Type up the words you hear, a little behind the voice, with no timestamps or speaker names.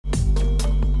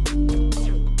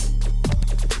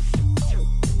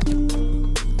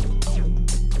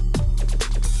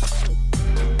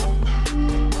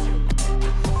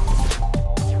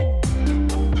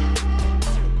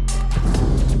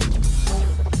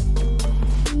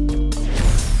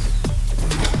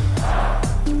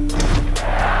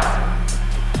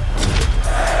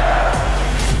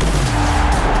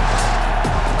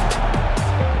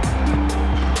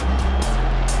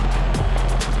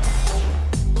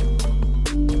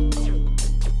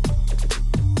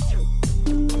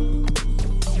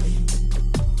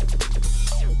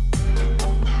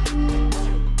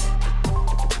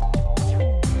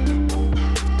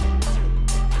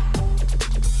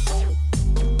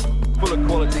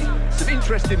quality, some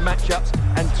interesting matchups,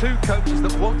 and two coaches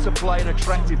that want to play an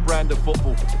attractive brand of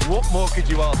football. What more could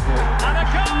you ask for? And a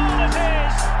goal it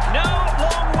is! No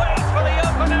long wait for the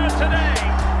opener today.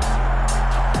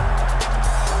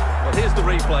 Well, here's the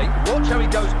replay. Watch how he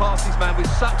goes past his man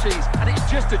with such ease, and it's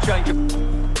just a change of...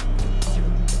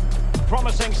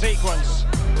 Promising sequence.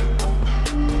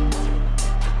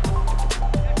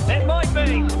 It might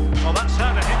be. Well, that's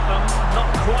how to hit them. Not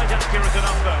quite accurate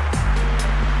enough, though.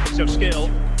 So skill.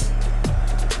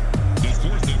 The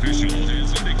fourth official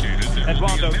has indicated there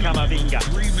Eduardo will be a minimum Camavinga. of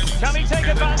 3 minutes. Can he take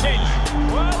advantage?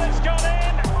 Well, it's gone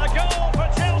in. A goal for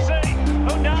Chelsea,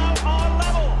 who now are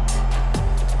level.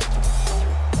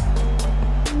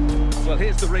 Well,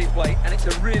 here's the replay, and it's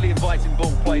a really inviting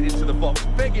ball played into the box,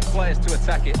 begging players to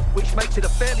attack it, which makes it a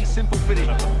fairly simple finish.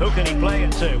 Who can he play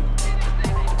it to?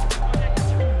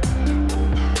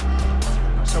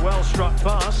 That's a well-struck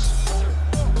pass.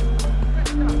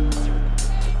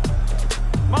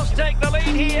 Must take the lead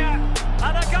here,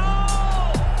 and a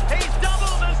goal! He's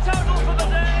doubled his total for the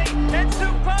day. It's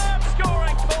superb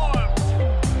scoring form.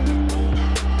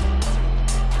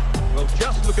 Well,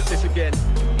 just look at this again.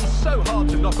 He's so hard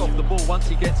to knock off the ball once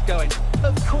he gets going.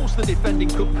 Of course the defending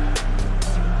could...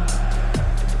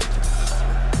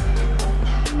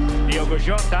 Diogo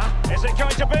Jota, is it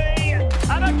going to be?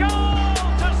 And a goal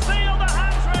to seal the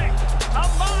hat-trick! A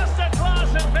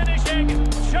masterclass in finishing,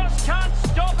 just can't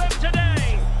stop him today!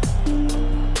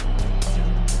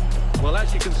 Well,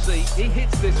 as you can see, he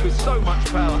hits this with so much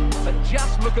power, but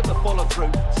just look at the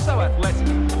follow-through, so athletic.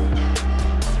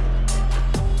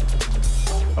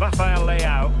 Rafael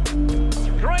Leao.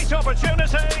 Great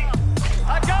opportunity!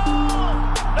 A goal!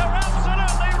 They're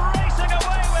absolutely racing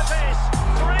away with this!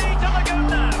 3 to the good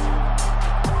now!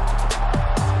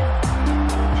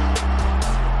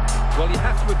 Well, you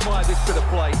have to admire this bit of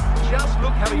play. Just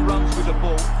look how he runs with the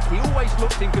ball. He always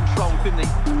looked in control, didn't he?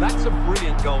 That's a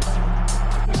brilliant goal.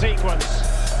 Sequence.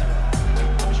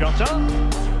 Jota.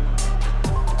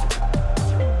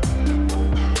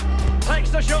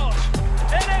 Takes the shot.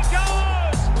 In it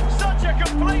goes! Such a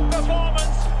complete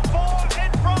performance. 4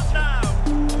 in front now.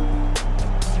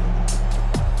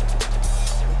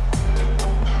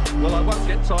 Well, I won't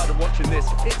get tired of watching this.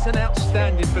 It's an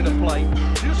outstanding bit of play.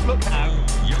 Just look how...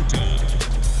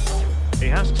 He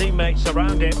has teammates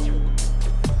around him.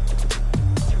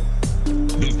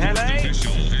 Pele.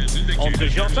 On to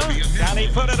Jota. Can he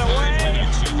put it away? Oh, there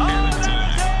it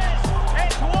is!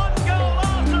 It's one goal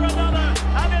after another,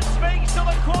 and it speaks to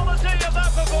the quality of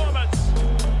that performance.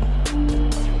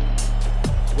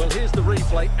 Well, here's the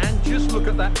replay, and just look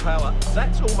at that power.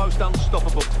 That's almost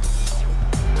unstoppable.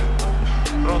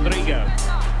 Rodrigo.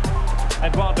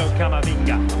 Eduardo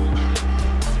Camavinga.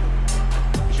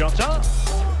 Jota.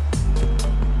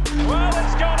 Well,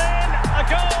 it's gone in. A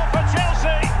goal for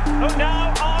Chelsea, who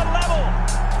now are level.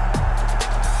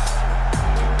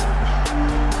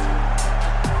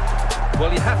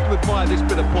 Well, you have to admire this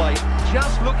bit of play.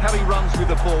 Just look how he runs with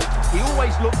the ball. He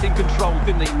always looked in control,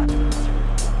 didn't he?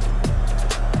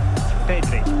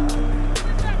 Pedri.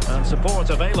 And support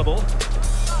available.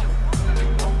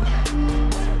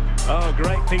 Oh,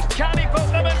 great piece. Can he put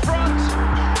them in front?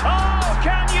 Oh,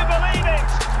 can you believe it?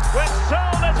 With so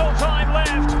little time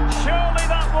left, surely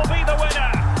that will be the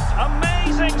winner.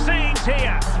 Amazing scenes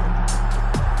here.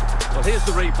 Well, here's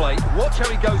the replay. Watch how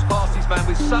he goes past his man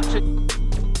with such a...